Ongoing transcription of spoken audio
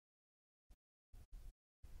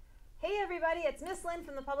everybody, it's Miss Lynn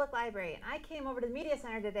from the Public Library, and I came over to the Media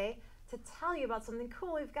Center today to tell you about something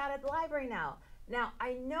cool we've got at the library now. Now,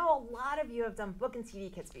 I know a lot of you have done book and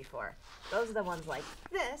CD kits before. Those are the ones like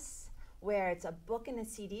this, where it's a book and a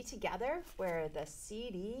CD together, where the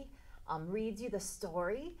CD reads you the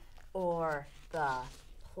story, or the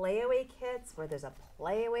playaway kits, where there's a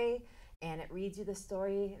playaway and it reads you the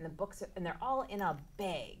story, and the books, and they're all in a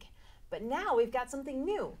bag. But now we've got something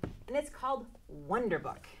new, and it's called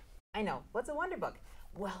Wonderbook. I know, what's a Wonderbook?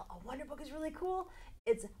 Well, a Wonderbook is really cool.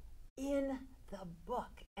 It's in the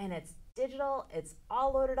book, and it's digital, it's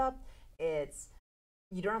all loaded up,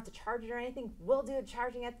 you don't have to charge it or anything. We'll do the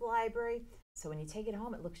charging at the library. So when you take it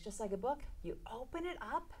home, it looks just like a book. You open it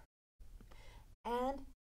up, and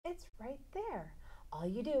it's right there. All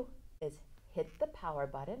you do is hit the power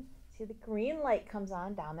button. See the green light comes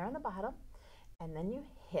on down there on the bottom, and then you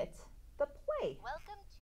hit the play. Welcome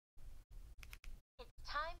to... It's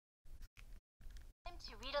time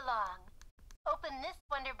to read along. Open this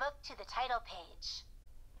Wonderbook to the title page.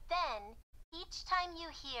 Then, each time you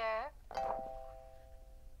hear,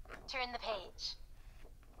 turn the page.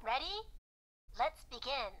 Ready? Let's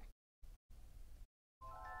begin.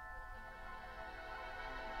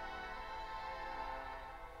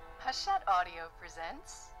 Hachette Audio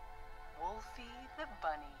presents Wolfie the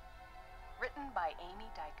Bunny, written by Amy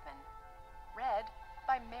Dyckman, read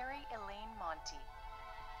by Elaine Monti.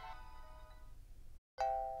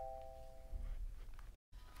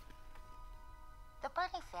 The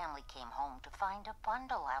bunny family came home to find a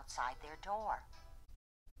bundle outside their door.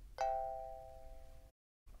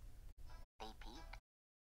 They peeked.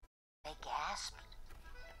 They gasped.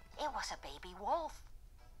 It was a baby wolf.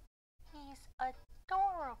 "He's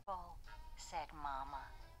adorable," said Mama.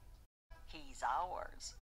 "He's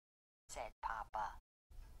ours," said Papa.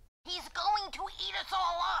 "He's going to eat us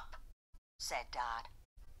all up," said Dot.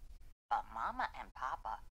 But Mama and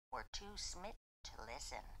Papa were too smitten to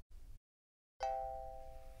listen.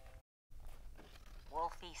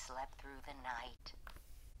 Wolfie slept through the night.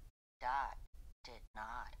 Dot did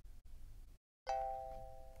not.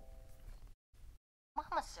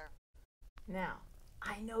 Mama served. Now,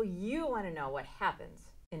 I know you want to know what happens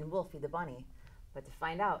in Wolfie the Bunny, but to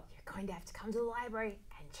find out, you're going to have to come to the library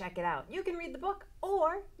and check it out. You can read the book,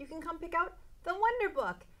 or you can come pick out the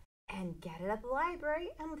Wonderbook and get it at the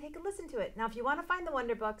library and take a listen to it. Now, if you want to find the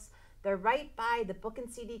Wonderbooks, they're right by the book and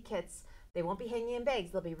CD kits. They won't be hanging in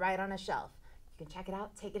bags. They'll be right on a shelf. You can check it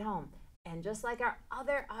out, take it home. And just like our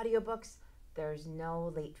other audiobooks, there's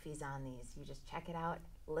no late fees on these. You just check it out,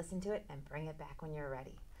 listen to it, and bring it back when you're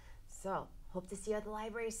ready. So, hope to see you at the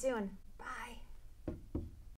library soon. Bye.